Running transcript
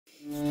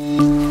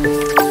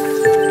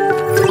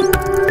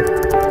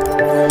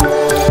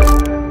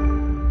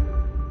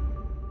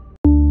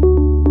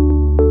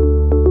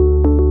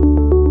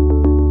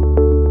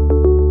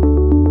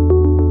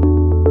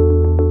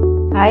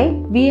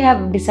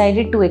have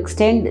decided to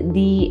extend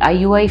the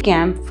IUI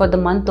camp for the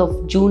month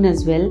of June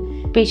as well.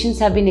 Patients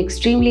have been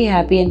extremely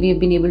happy and we have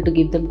been able to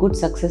give them good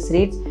success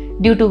rates,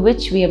 due to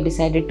which we have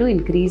decided to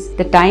increase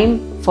the time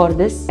for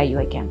this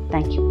IUI camp.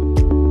 Thank you.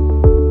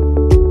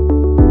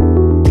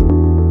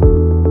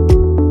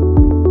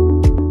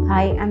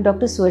 Hi, I'm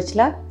Dr.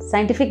 Suvarchala,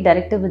 Scientific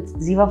Director with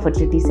ZIVA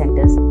Fertility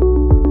Centers.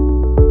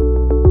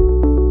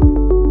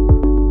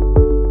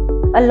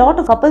 A lot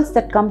of couples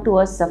that come to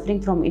us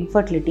suffering from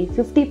infertility,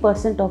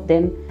 50% of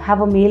them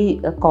have a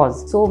male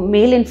cause. So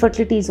male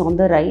infertility is on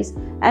the rise,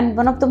 and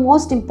one of the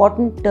most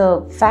important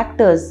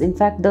factors, in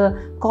fact the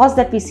cause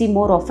that we see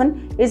more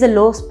often, is a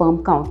low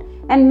sperm count.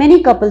 And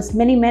many couples,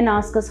 many men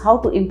ask us how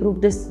to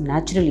improve this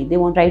naturally. They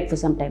want to try it for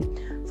some time.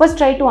 First,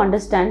 try to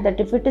understand that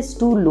if it is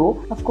too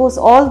low, of course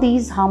all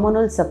these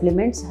hormonal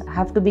supplements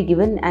have to be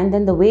given, and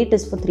then the wait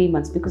is for 3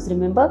 months, because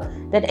remember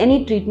that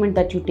any treatment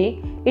that you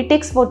take, it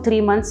takes for 3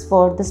 months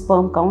for the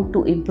sperm count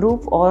to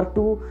improve or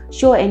to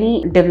show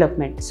any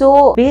development.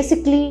 So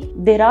basically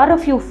there are a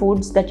few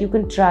foods that you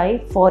can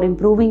try for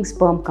improving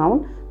sperm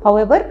count.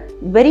 However,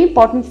 very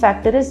important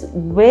factor is,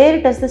 where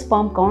does the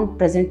sperm count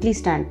presently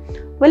stand?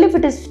 Well, if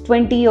it is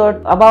 20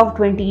 or above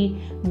 20,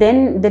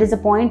 then there is a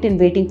point in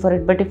waiting for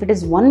it. But if it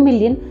is 1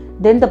 million,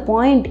 then the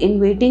point in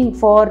waiting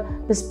for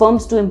the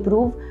sperms to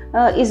improve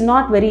is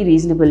not very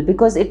reasonable,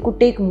 because it could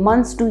take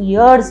months to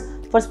years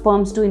for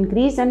sperms to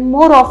increase. And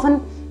more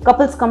often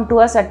couples come to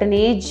us at an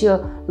age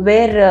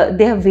where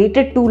they have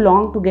waited too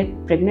long to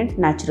get pregnant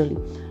naturally.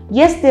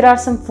 Yes, there are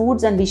some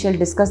foods and we shall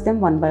discuss them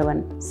one by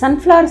one.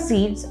 Sunflower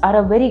seeds are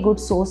a very good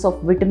source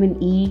of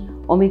vitamin E,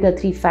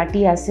 omega-3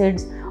 fatty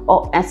acids,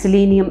 or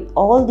selenium.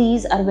 All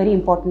these are very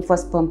important for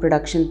sperm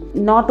production.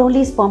 Not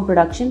only sperm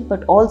production,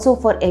 but also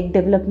for egg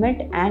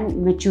development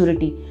and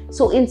maturity.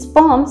 So in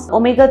sperms,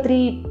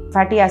 omega-3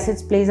 fatty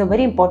acids plays a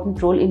very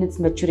important role in its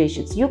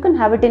maturation. So you can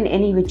have it in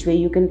any which way.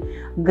 You can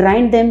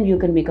grind them, you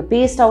can make a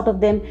paste out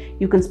of them,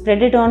 you can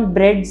spread it on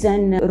breads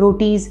and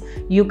rotis,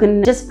 you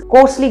can just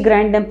coarsely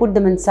grind them, put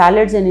them in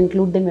salads and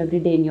include them every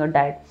day in your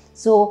diet.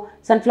 So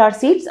sunflower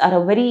seeds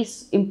are a very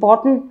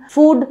important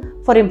food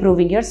for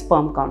improving your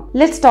sperm count.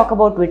 Let's talk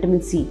about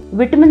vitamin C.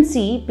 Vitamin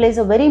C plays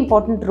a very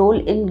important role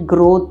in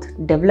growth,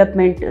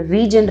 development,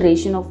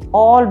 regeneration of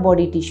all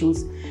body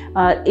tissues.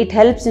 It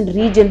helps in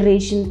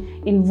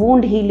regeneration, in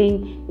wound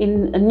healing,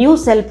 in new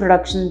cell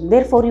production.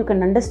 Therefore, you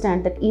can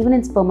understand that even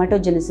in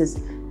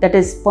spermatogenesis, that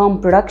is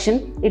sperm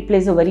production, it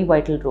plays a very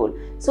vital role.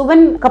 So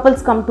when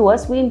couples come to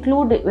us, we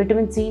include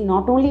vitamin C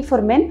not only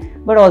for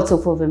men but also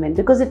for women,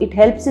 because it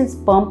helps in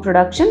sperm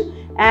production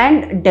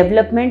and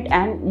development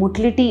and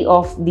motility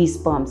of these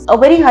sperms. A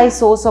very high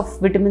source of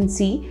vitamin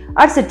C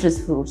are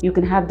citrus fruits. You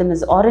can have them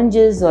as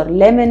oranges or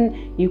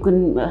lemon, you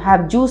can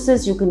have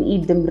juices, you can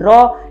eat them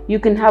raw, you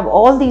can have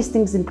all these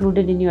things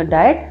included in your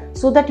diet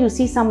so that you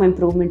see some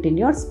improvement in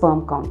your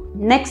sperm count.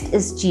 Next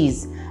is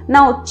cheese.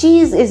 Now,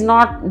 cheese is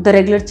not the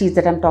regular cheese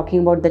that I'm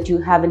talking about that you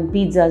have in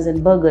pizzas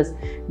and burgers.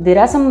 There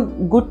are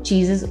some good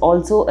cheeses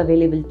also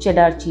available: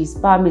 cheddar cheese,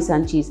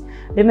 parmesan cheese.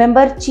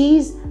 Remember,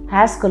 cheese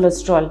has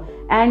cholesterol,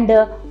 and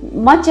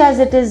much as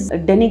it is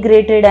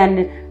denigrated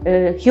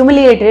and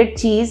humiliated,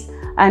 cheese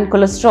and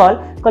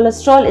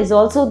cholesterol is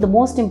also the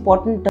most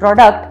important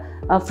product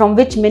from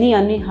which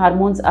many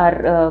hormones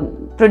are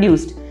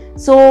produced.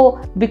 So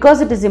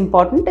because it is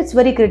important, it's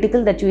very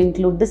critical that you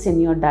include this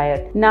in your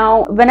diet.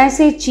 Now, when I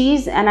say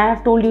cheese, and I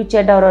have told you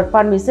cheddar or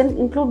parmesan,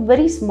 include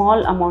very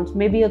small amounts,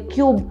 maybe a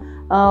cube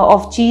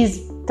of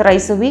cheese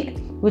thrice a week,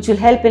 which will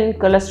help in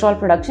cholesterol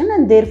production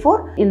and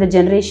therefore in the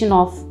generation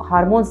of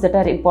hormones that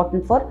are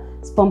important for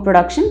sperm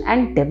production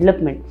and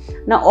development.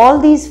 Now, all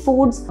these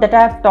foods that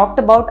I have talked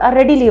about are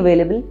readily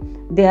available.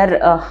 They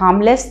are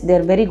harmless, they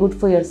are very good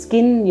for your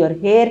skin, your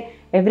hair,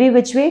 every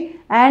which way,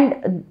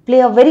 and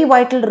play a very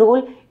vital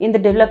role in the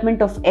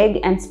development of egg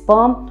and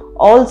sperm,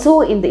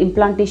 also in the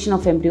implantation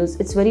of embryos.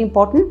 It's very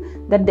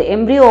important that the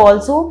embryo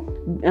also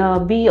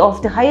be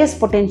of the highest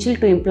potential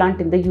to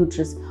implant in the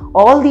uterus.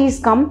 All these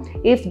come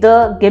if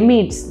the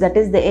gametes, that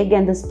is the egg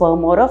and the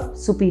sperm, are of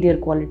superior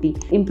quality.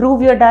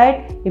 Improve your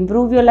diet,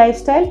 improve your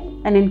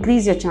lifestyle, and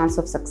increase your chance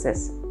of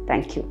success.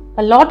 Thank you.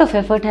 A lot of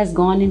effort has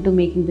gone into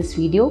making this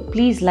video.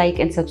 Please like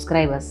and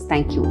subscribe us.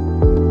 Thank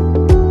you.